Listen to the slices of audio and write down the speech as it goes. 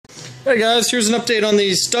Hey guys, here's an update on the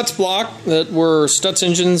Stutz block that were Stutz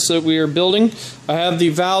engines that we are building. I have the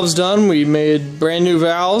valves done. We made brand new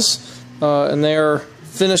valves and they are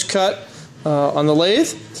finished cut on the lathe.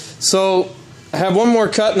 So I have one more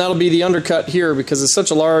cut, and that'll be the undercut here because it's such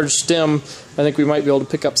a large stem. I think we might be able to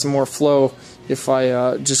pick up some more flow if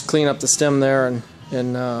I just clean up the stem there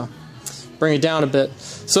and bring it down a bit.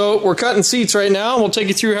 So we're cutting seats right now, and we'll take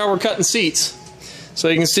you through how we're cutting seats. So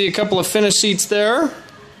you can see a couple of finished seats there.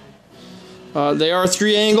 They are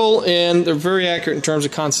 3-angle and they're very accurate in terms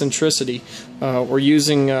of concentricity. We're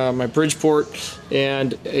using my Bridgeport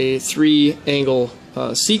and a 3-angle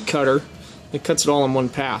seat cutter. It cuts it all in one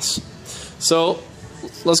pass. So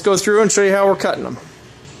let's go through and show you how we're cutting them.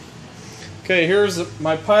 Okay, here's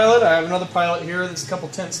my pilot. I have another pilot here that's a couple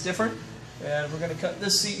tenths different. And we're going to cut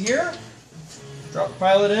this seat here. Drop the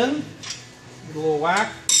pilot in, give it a little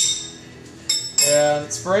whack,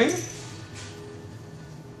 and spring.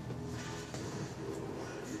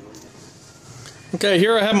 Okay,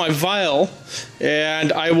 here I have my vial,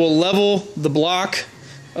 and I will level the block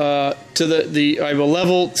to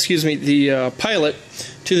the pilot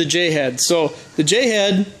to the J head. So the J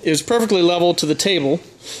head is perfectly level to the table,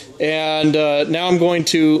 and now I'm going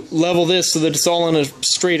to level this so that it's all in a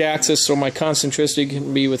straight axis, so my concentricity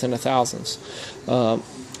can be within a thousandths.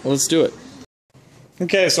 Let's do it.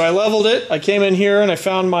 Okay, so I leveled it. I came in here and I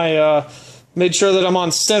found my made sure that I'm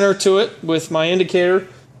on center to it with my indicator,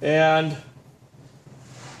 and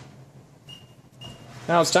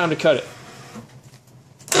now it's time to cut it.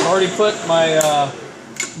 I've already put my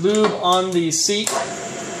lube on the seat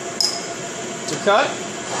to cut.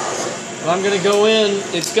 And I'm going to go in.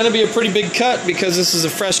 It's going to be a pretty big cut because this is a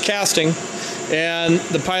fresh casting, and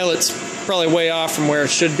the pilot's probably way off from where it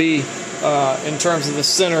should be in terms of the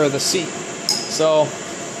center of the seat. So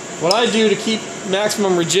what I do to keep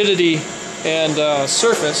maximum rigidity and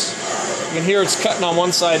surface, you can hear it's cutting on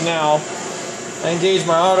one side now. I engage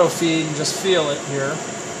my auto feed and just feel it here.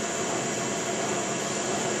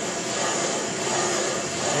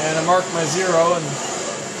 And I mark my 0 and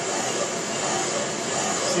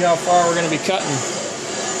see how far we're going to be cutting.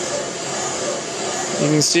 You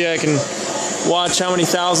can see I can watch how many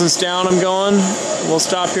thousandths down I'm going. We'll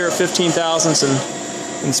stop here at 15 thousandths and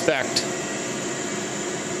inspect.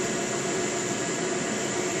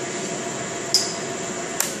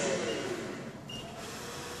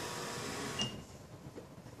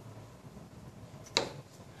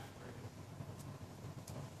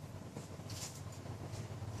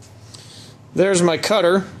 There's my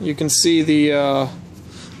cutter. You can see the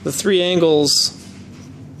 3 angles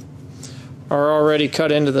are already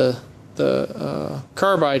cut into the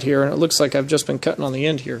carbide here, and it looks like I've just been cutting on the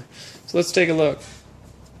end here. So let's take a look.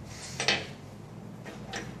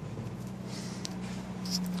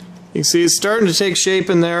 You can see it's starting to take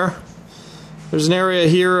shape in there. There's an area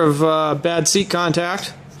here of bad seat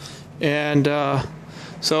contact, and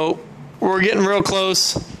so we're getting real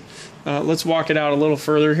close. Let's walk it out a little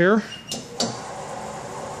further here.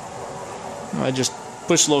 I just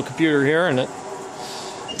push the little computer here and it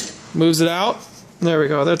moves it out. There we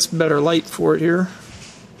go. That's better light for it here.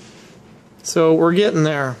 So we're getting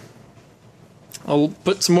there. I'll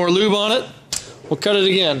put some more lube on it. We'll cut it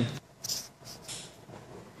again.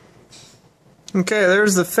 Okay,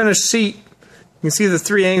 there's the finished seat. You can see the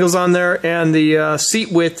 3 angles on there, and the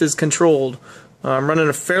seat width is controlled. I'm running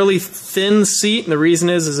a fairly thin seat, and the reason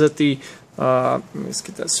is that the let me just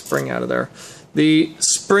get that spring out of there. The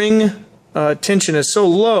spring tension is so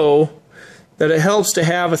low that it helps to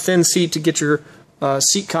have a thin seat to get your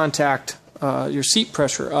seat contact, your seat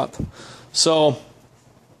pressure up. So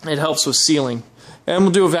it helps with sealing. And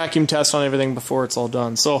we'll do a vacuum test on everything before it's all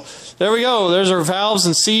done. So there we go. There's our valves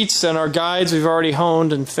and seats and our guides we've already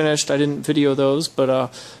honed and finished. I didn't video those,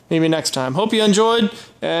 but maybe next time. Hope you enjoyed,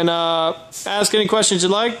 and ask any questions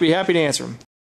you'd like. Be happy to answer them.